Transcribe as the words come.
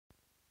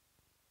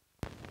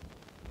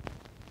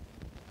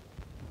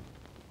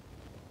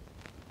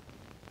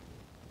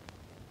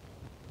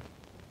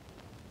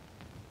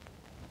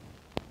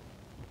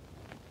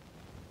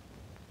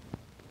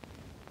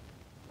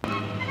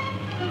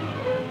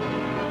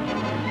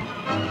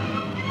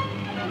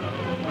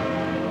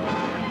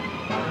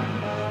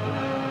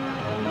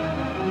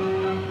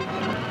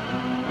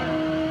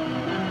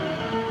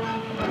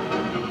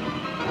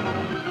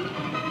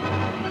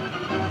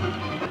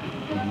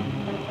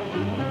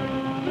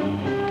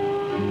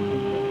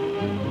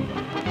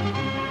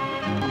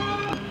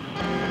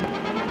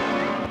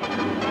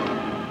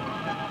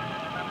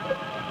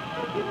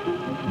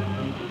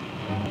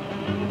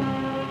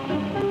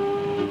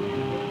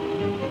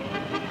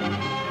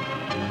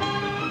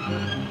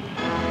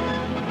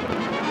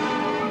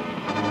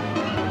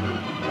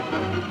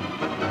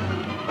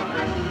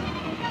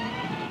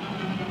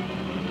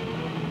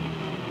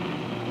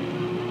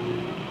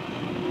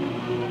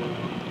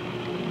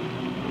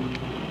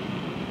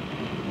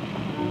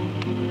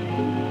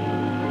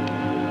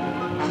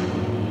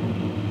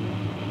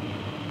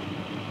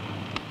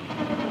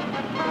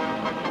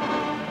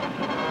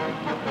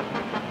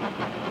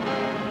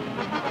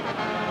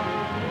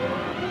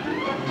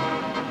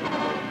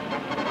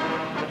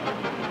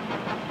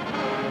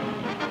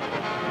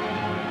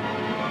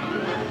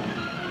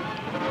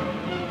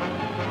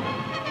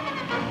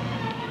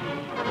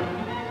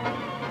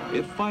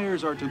If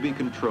fires are to be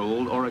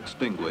controlled or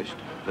extinguished,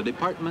 the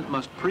department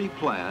must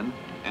pre-plan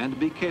and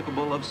be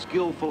capable of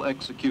skillful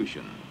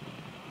execution.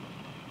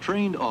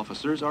 Trained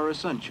officers are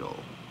essential.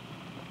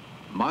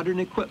 Modern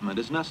equipment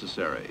is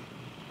necessary.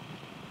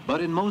 But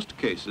in most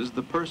cases,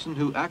 the person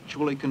who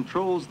actually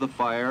controls the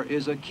fire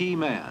is a key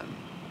man,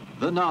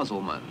 the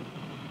nozzleman.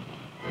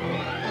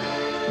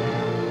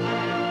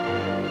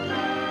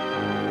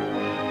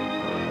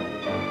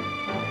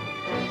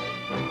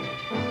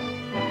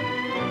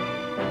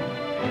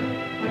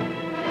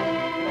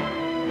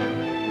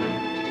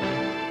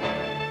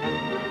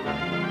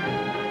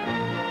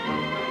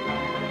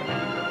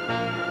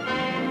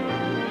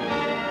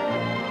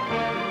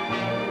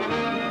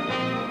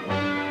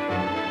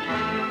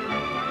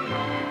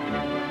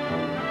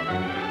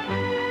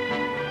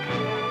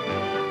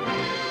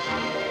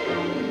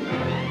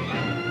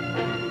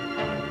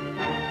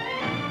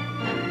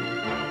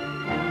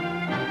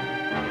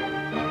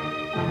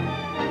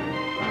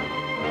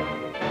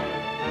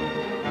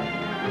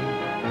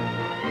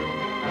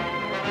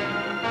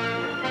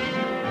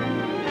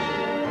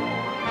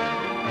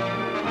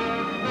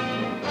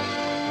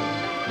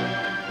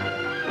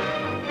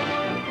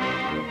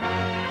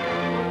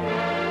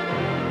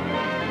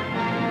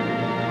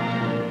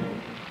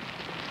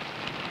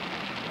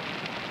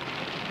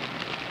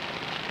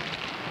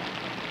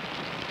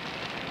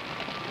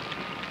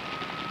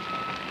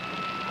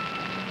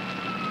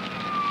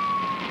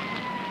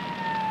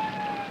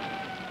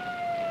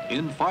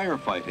 In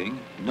firefighting,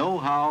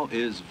 know-how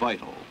is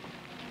vital.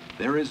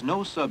 There is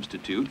no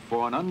substitute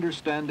for an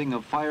understanding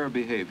of fire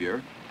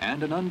behavior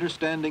and an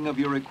understanding of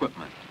your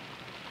equipment.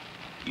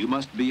 You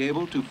must be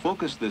able to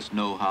focus this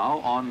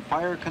know-how on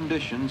fire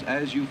conditions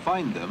as you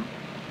find them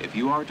if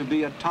you are to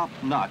be a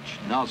top-notch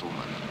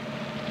nozzleman.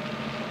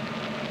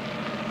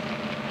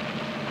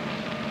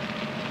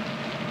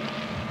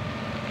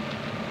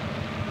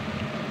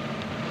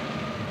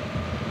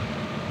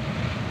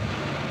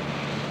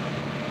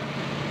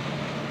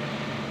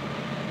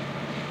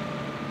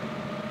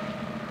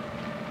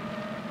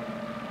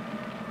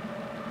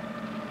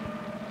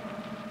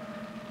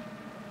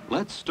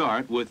 Let's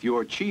start with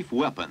your chief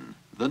weapon,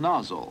 the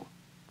nozzle.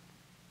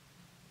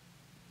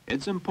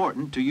 It's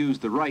important to use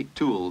the right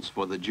tools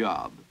for the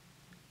job.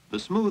 The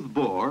smooth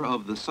bore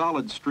of the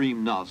solid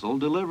stream nozzle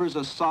delivers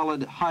a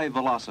solid,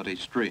 high-velocity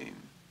stream.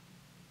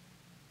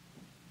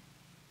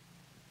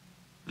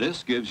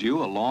 This gives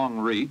you a long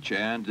reach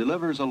and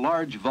delivers a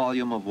large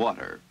volume of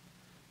water.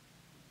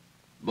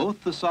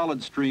 Both the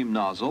solid stream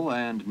nozzle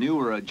and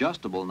newer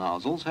adjustable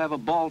nozzles have a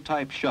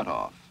ball-type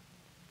shutoff.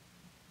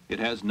 It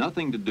has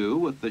nothing to do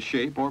with the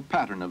shape or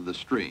pattern of the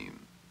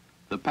stream.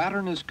 The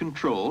pattern is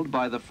controlled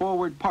by the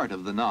forward part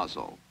of the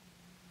nozzle.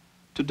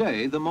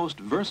 Today, the most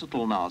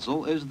versatile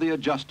nozzle is the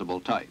adjustable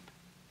type.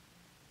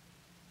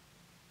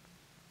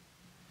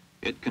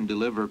 It can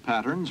deliver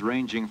patterns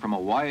ranging from a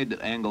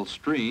wide-angle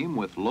stream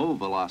with low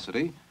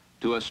velocity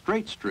to a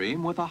straight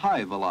stream with a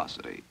high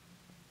velocity.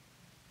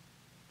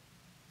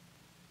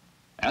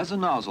 As a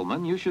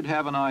nozzleman, you should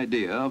have an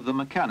idea of the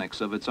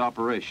mechanics of its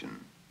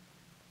operation.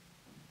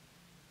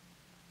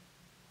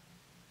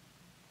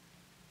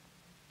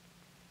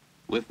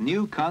 With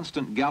new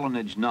constant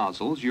gallonage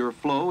nozzles, your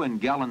flow in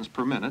gallons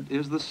per minute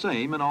is the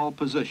same in all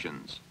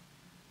positions.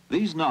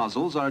 These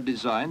nozzles are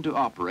designed to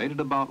operate at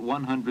about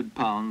 100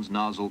 pounds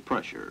nozzle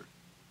pressure.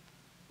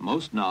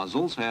 Most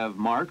nozzles have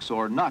marks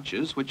or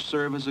notches which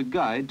serve as a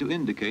guide to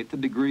indicate the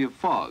degree of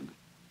fog.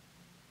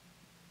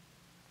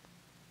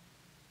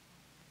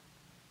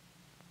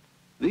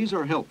 These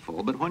are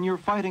helpful, but when you're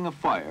fighting a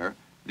fire,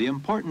 the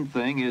important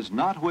thing is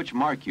not which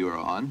mark you're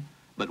on,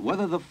 but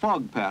whether the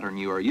fog pattern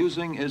you are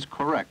using is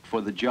correct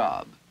for the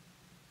job.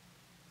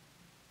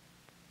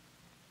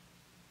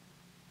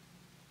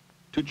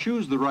 To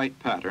choose the right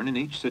pattern in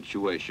each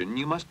situation,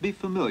 you must be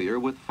familiar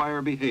with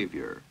fire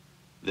behavior.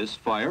 This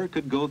fire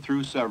could go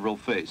through several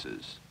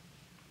phases.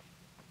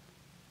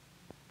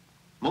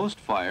 Most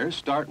fires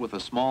start with a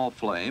small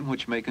flame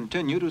which may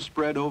continue to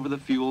spread over the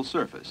fuel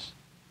surface.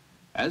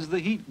 As the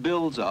heat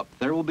builds up,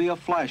 there will be a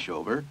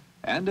flashover,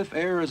 and if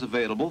air is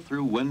available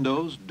through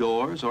windows,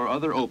 doors, or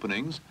other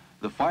openings,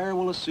 the fire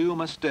will assume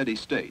a steady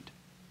state.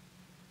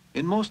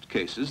 In most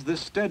cases,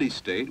 this steady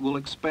state will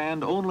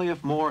expand only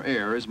if more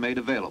air is made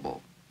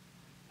available.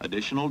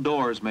 Additional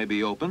doors may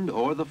be opened,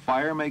 or the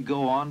fire may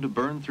go on to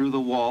burn through the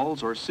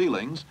walls or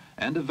ceilings,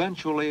 and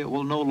eventually it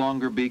will no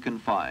longer be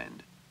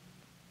confined.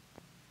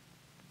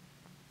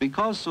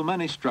 Because so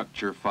many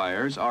structure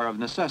fires are of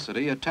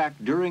necessity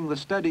attacked during the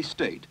steady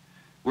state,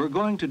 we're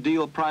going to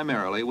deal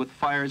primarily with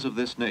fires of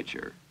this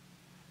nature.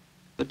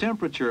 The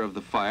temperature of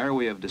the fire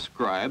we have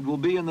described will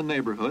be in the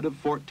neighborhood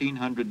of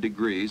 1400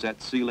 degrees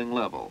at ceiling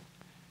level.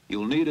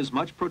 You'll need as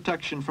much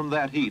protection from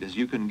that heat as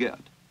you can get.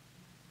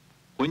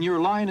 When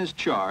your line is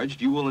charged,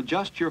 you will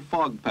adjust your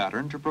fog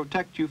pattern to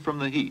protect you from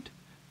the heat,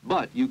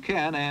 but you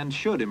can and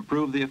should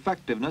improve the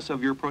effectiveness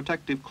of your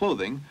protective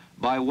clothing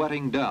by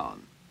wetting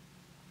down.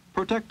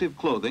 Protective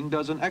clothing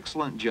does an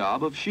excellent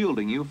job of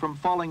shielding you from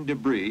falling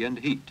debris and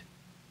heat.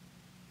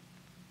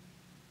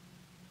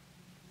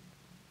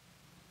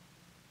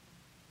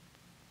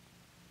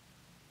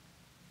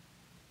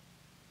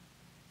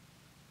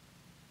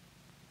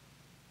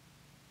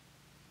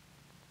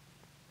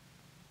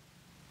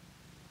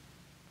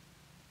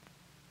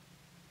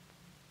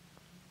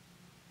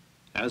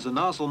 As a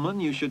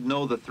nozzleman, you should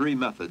know the three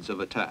methods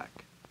of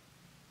attack.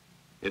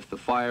 If the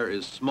fire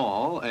is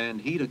small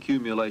and heat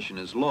accumulation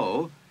is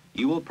low,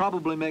 you will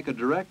probably make a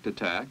direct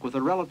attack with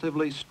a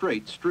relatively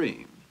straight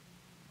stream.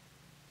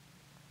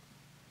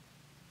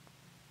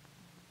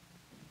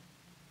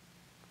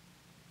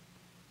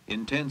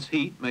 Intense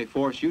heat may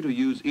force you to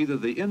use either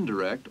the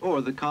indirect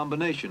or the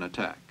combination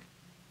attack.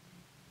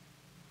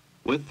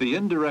 With the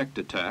indirect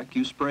attack,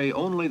 you spray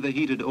only the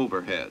heated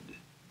overhead.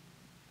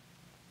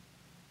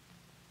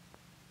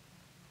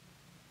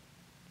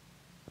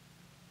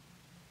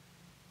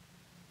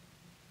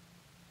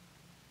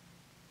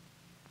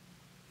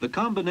 The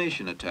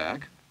combination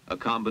attack, a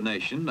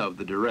combination of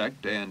the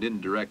direct and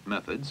indirect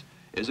methods,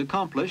 is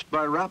accomplished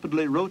by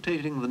rapidly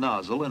rotating the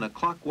nozzle in a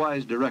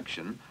clockwise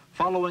direction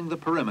following the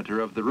perimeter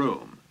of the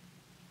room.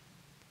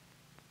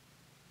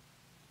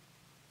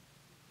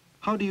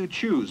 How do you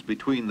choose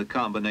between the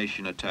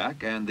combination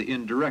attack and the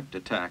indirect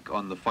attack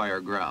on the fire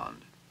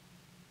ground?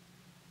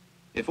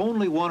 If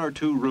only one or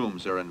two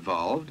rooms are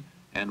involved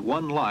and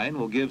one line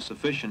will give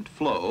sufficient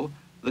flow,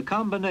 the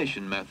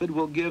combination method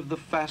will give the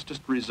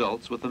fastest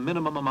results with a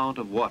minimum amount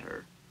of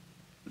water.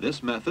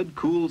 This method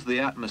cools the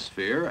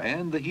atmosphere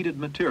and the heated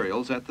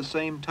materials at the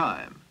same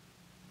time.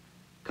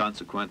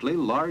 Consequently,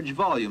 large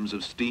volumes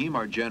of steam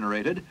are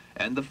generated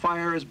and the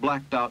fire is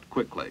blacked out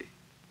quickly.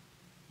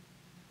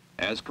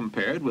 As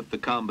compared with the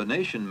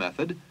combination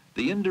method,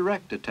 the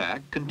indirect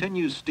attack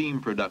continues steam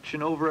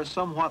production over a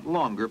somewhat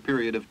longer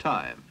period of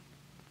time.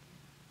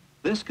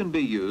 This can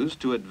be used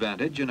to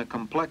advantage in a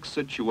complex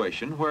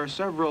situation where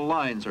several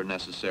lines are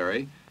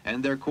necessary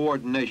and their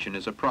coordination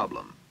is a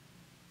problem.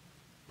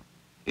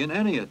 In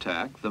any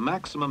attack, the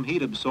maximum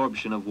heat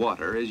absorption of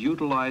water is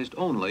utilized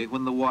only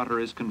when the water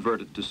is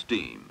converted to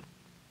steam.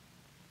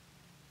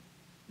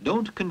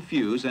 Don't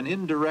confuse an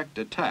indirect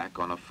attack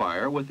on a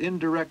fire with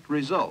indirect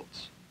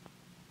results.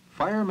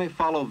 Fire may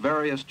follow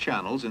various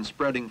channels in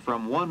spreading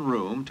from one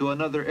room to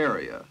another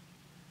area.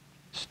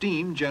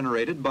 Steam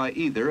generated by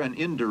either an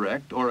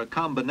indirect or a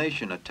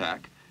combination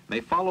attack may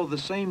follow the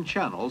same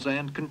channels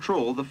and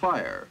control the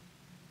fire.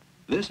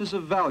 This is a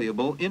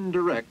valuable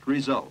indirect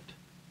result.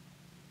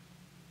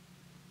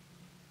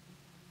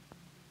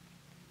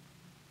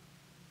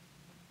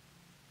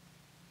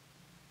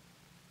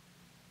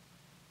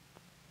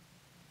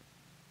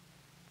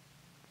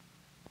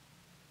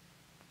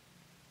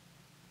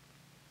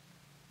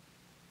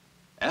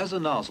 As a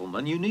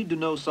nozzleman, you need to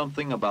know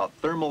something about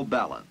thermal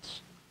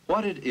balance,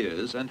 what it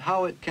is and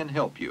how it can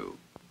help you.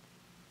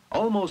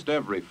 Almost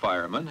every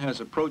fireman has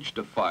approached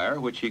a fire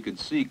which he could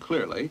see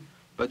clearly,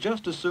 but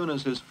just as soon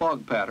as his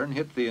fog pattern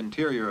hit the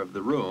interior of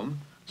the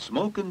room,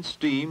 smoke and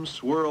steam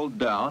swirled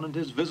down and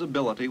his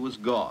visibility was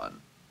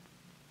gone.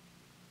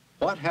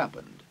 What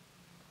happened?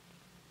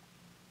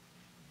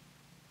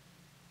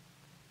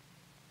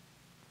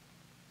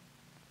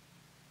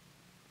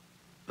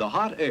 The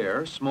hot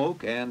air,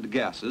 smoke, and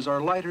gases are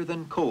lighter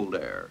than cold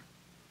air.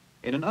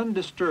 In an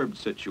undisturbed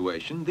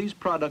situation, these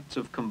products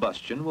of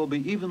combustion will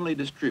be evenly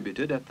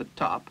distributed at the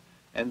top,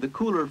 and the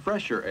cooler,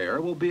 fresher air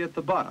will be at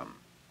the bottom.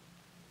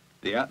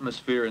 The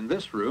atmosphere in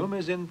this room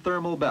is in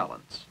thermal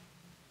balance.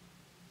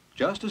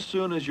 Just as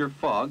soon as your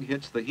fog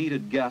hits the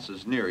heated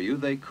gases near you,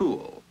 they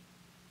cool.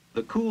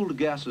 The cooled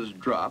gases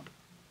drop,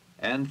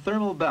 and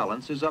thermal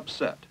balance is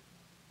upset.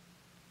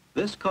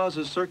 This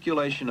causes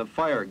circulation of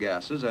fire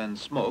gases and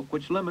smoke,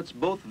 which limits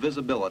both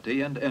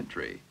visibility and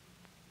entry.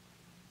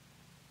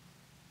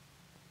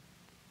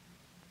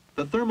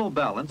 The thermal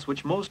balance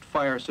which most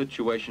fire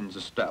situations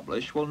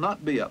establish will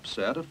not be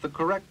upset if the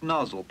correct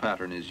nozzle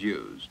pattern is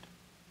used.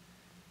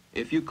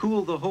 If you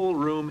cool the whole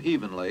room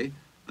evenly,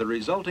 the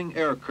resulting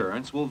air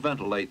currents will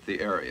ventilate the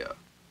area.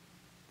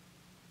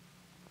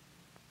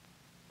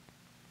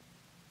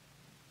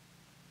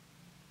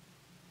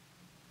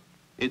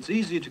 It's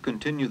easy to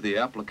continue the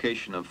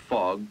application of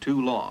fog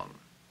too long.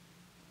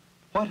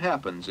 What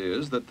happens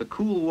is that the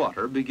cool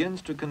water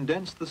begins to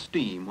condense the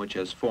steam which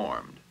has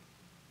formed.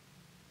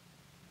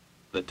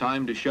 The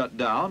time to shut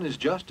down is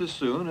just as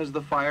soon as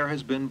the fire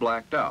has been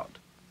blacked out.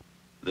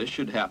 This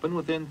should happen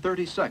within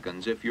 30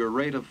 seconds if your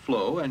rate of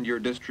flow and your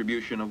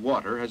distribution of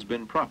water has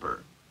been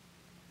proper.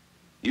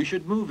 You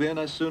should move in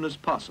as soon as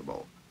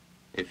possible.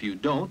 If you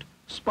don't,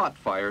 spot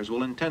fires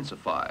will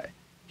intensify,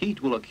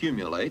 heat will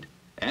accumulate,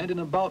 and in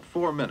about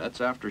 4 minutes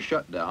after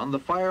shutdown, the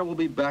fire will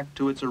be back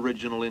to its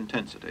original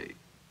intensity.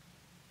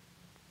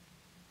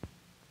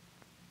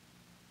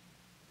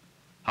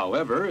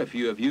 However, if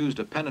you have used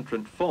a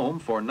penetrant foam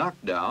for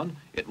knockdown,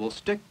 it will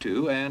stick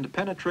to and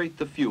penetrate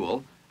the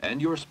fuel,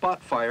 and your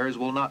spot fires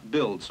will not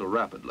build so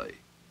rapidly.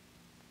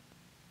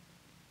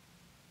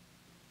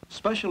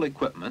 Special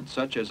equipment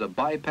such as a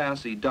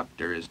bypass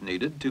eductor is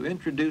needed to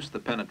introduce the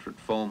penetrant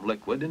foam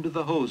liquid into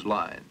the hose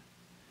line.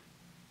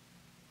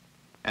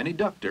 An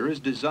eductor is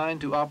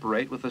designed to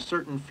operate with a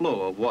certain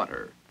flow of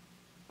water.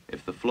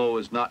 If the flow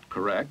is not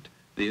correct,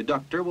 the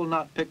eductor will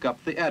not pick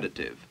up the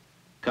additive.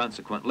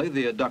 Consequently,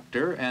 the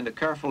eductor and a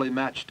carefully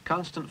matched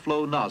constant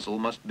flow nozzle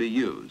must be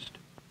used.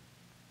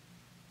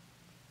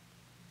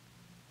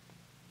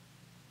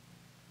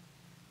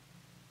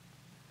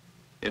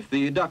 If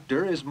the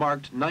eductor is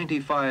marked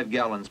 95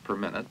 gallons per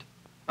minute,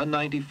 a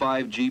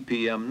 95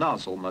 GPM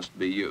nozzle must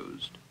be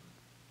used.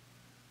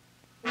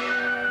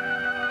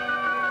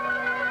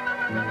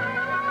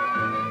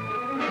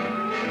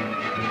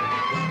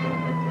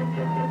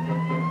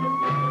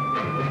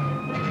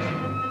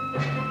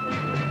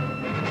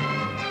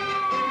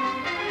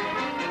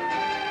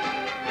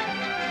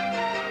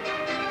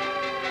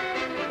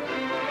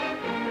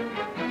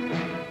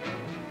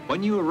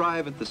 When you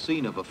arrive at the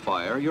scene of a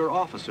fire, your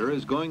officer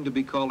is going to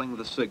be calling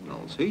the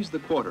signals. He's the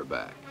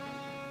quarterback.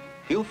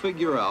 He'll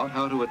figure out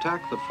how to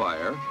attack the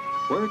fire,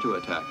 where to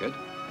attack it,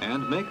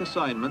 and make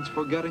assignments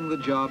for getting the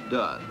job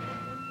done.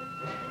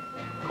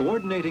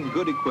 Coordinating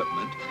good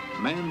equipment,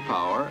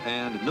 manpower,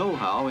 and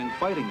know-how in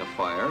fighting a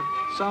fire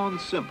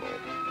sounds simple,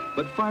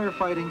 but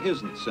firefighting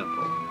isn't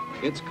simple.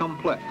 It's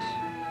complex.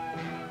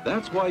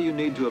 That's why you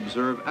need to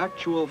observe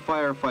actual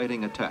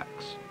firefighting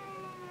attacks.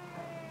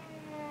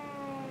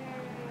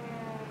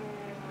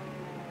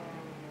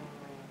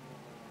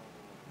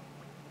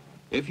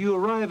 If you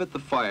arrive at the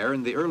fire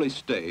in the early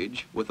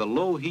stage with a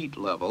low heat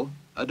level,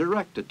 a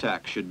direct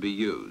attack should be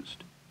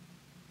used.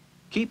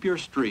 Keep your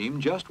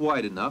stream just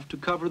wide enough to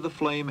cover the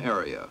flame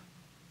area.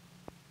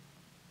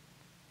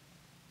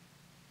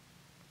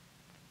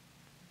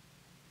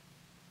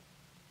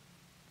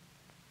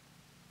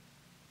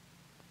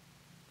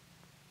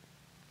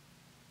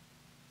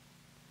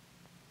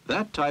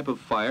 That type of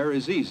fire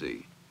is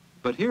easy,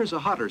 but here's a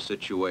hotter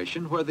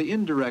situation where the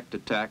indirect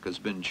attack has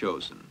been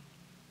chosen.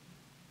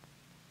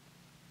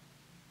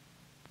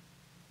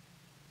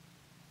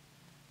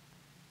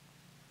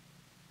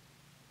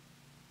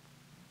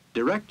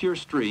 Direct your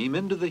stream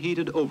into the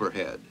heated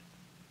overhead.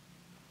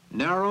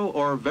 Narrow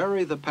or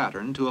vary the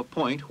pattern to a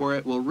point where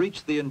it will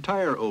reach the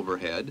entire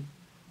overhead,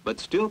 but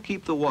still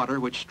keep the water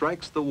which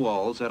strikes the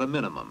walls at a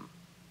minimum.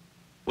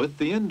 With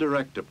the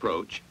indirect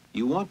approach,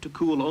 you want to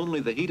cool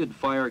only the heated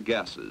fire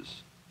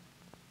gases.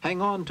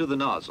 Hang on to the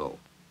nozzle.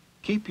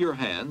 Keep your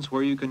hands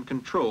where you can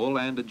control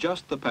and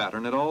adjust the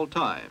pattern at all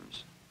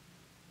times.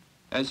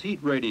 As heat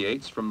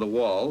radiates from the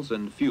walls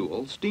and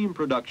fuel, steam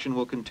production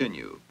will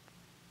continue.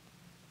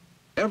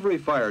 Every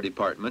fire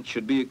department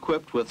should be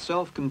equipped with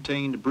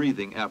self-contained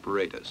breathing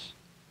apparatus.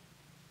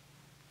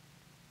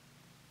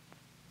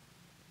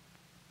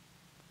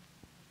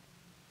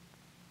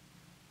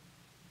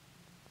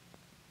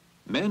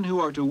 Men who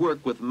are to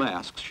work with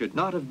masks should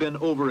not have been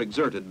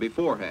overexerted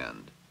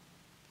beforehand.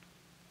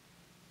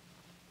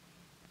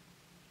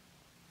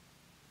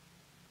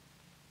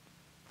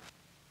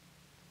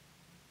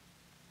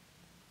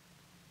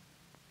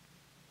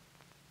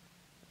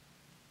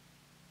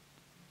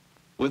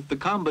 With the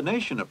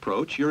combination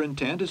approach, your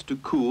intent is to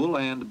cool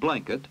and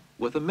blanket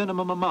with a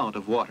minimum amount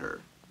of water.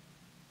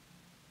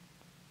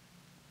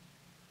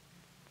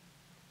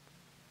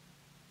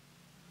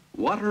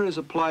 Water is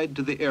applied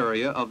to the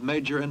area of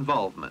major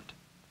involvement.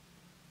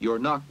 Your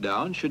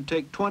knockdown should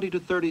take 20 to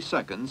 30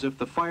 seconds if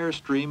the fire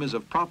stream is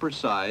of proper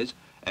size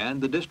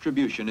and the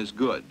distribution is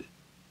good.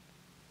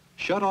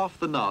 Shut off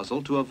the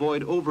nozzle to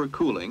avoid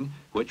overcooling,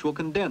 which will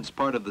condense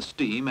part of the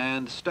steam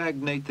and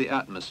stagnate the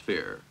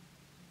atmosphere.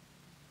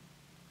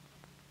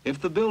 If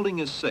the building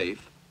is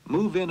safe,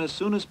 move in as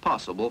soon as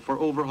possible for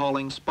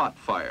overhauling spot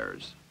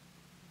fires.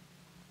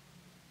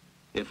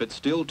 If it's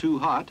still too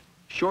hot,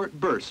 short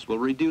bursts will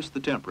reduce the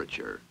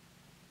temperature.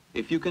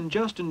 If you can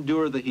just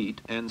endure the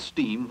heat and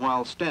steam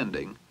while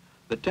standing,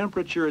 the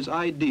temperature is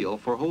ideal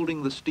for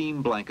holding the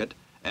steam blanket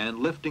and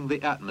lifting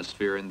the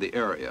atmosphere in the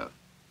area.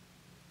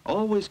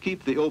 Always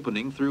keep the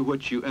opening through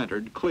which you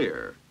entered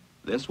clear.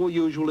 This will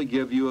usually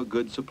give you a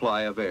good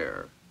supply of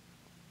air.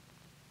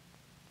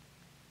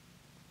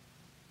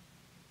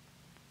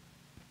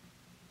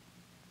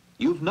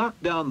 You've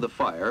knocked down the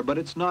fire, but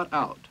it's not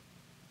out.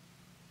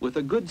 With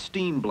a good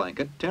steam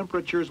blanket,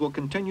 temperatures will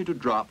continue to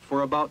drop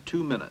for about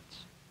 2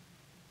 minutes.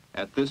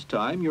 At this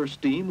time, your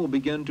steam will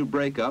begin to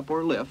break up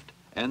or lift,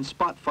 and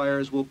spot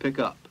fires will pick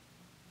up.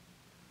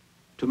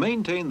 To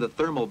maintain the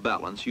thermal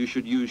balance, you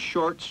should use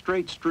short,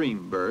 straight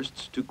stream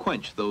bursts to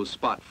quench those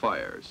spot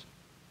fires.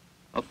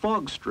 A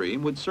fog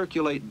stream would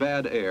circulate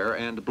bad air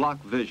and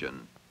block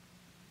vision.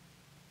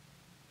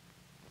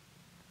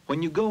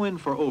 When you go in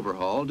for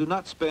overhaul, do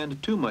not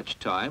spend too much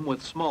time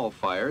with small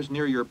fires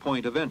near your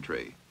point of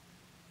entry.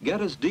 Get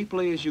as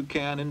deeply as you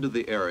can into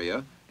the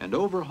area and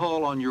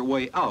overhaul on your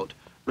way out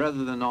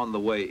rather than on the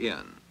way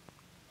in.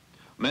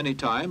 Many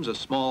times a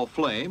small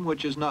flame,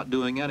 which is not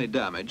doing any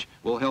damage,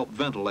 will help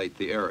ventilate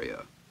the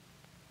area.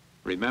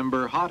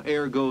 Remember, hot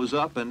air goes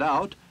up and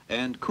out,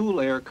 and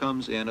cool air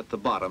comes in at the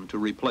bottom to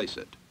replace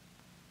it.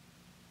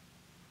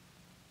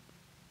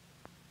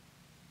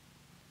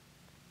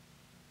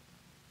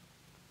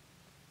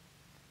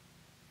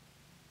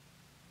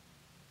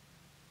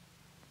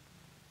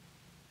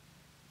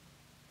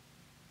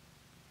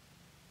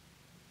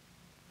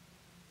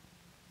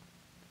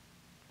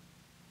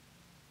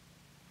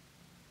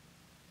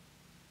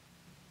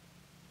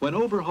 When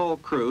overhaul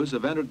crews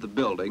have entered the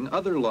building,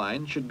 other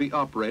lines should be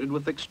operated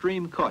with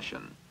extreme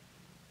caution.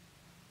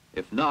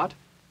 If not,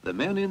 the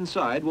men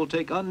inside will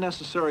take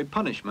unnecessary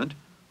punishment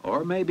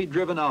or may be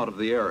driven out of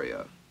the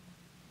area.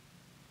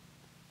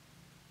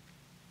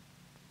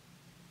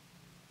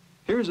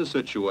 Here's a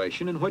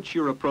situation in which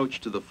your approach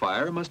to the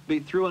fire must be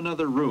through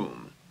another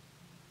room.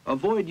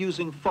 Avoid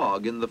using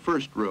fog in the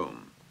first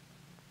room.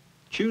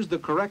 Choose the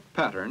correct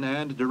pattern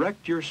and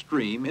direct your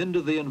stream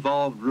into the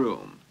involved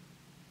room.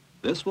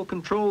 This will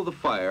control the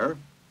fire,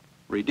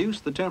 reduce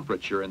the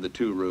temperature in the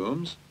two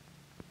rooms,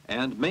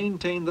 and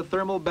maintain the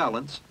thermal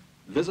balance,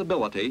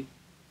 visibility,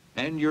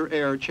 and your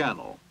air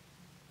channel.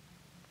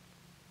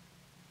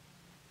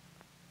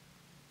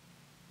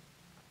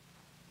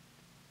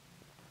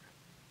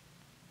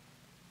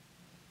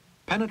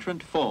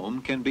 Penetrant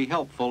foam can be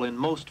helpful in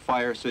most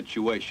fire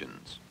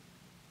situations.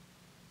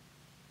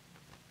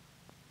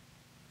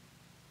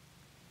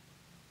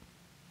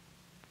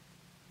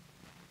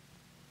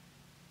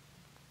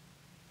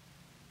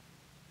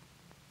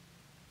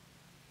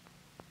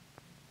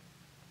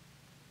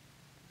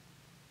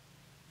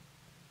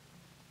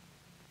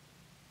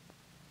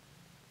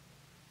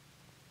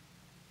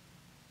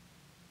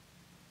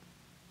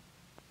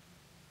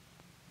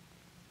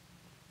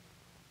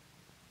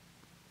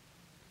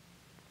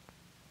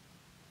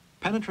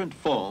 Penetrant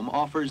foam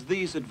offers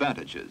these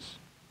advantages: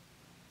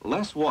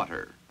 less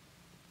water,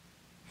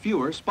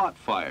 fewer spot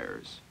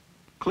fires,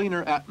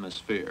 cleaner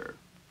atmosphere.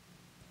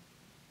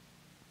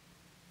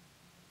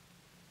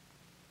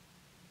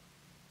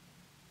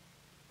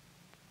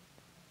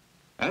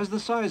 As the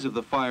size of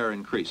the fire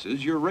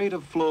increases, your rate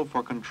of flow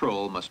for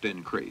control must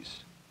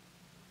increase.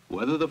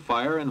 Whether the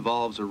fire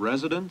involves a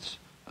residence,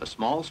 a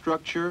small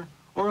structure,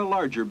 or a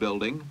larger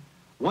building,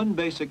 one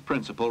basic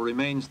principle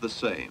remains the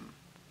same.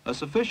 A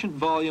sufficient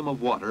volume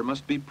of water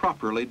must be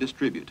properly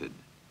distributed.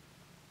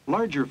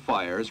 Larger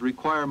fires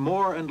require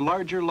more and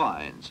larger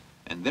lines,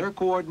 and their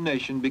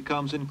coordination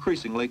becomes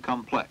increasingly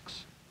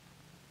complex.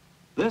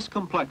 This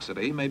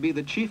complexity may be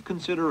the chief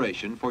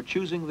consideration for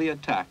choosing the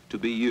attack to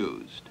be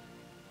used.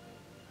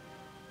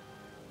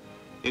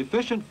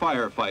 Efficient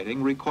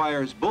firefighting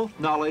requires both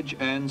knowledge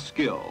and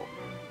skill.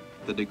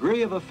 The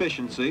degree of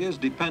efficiency is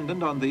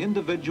dependent on the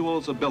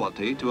individual's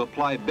ability to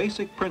apply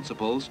basic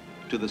principles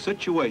to the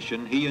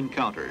situation he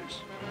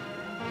encounters.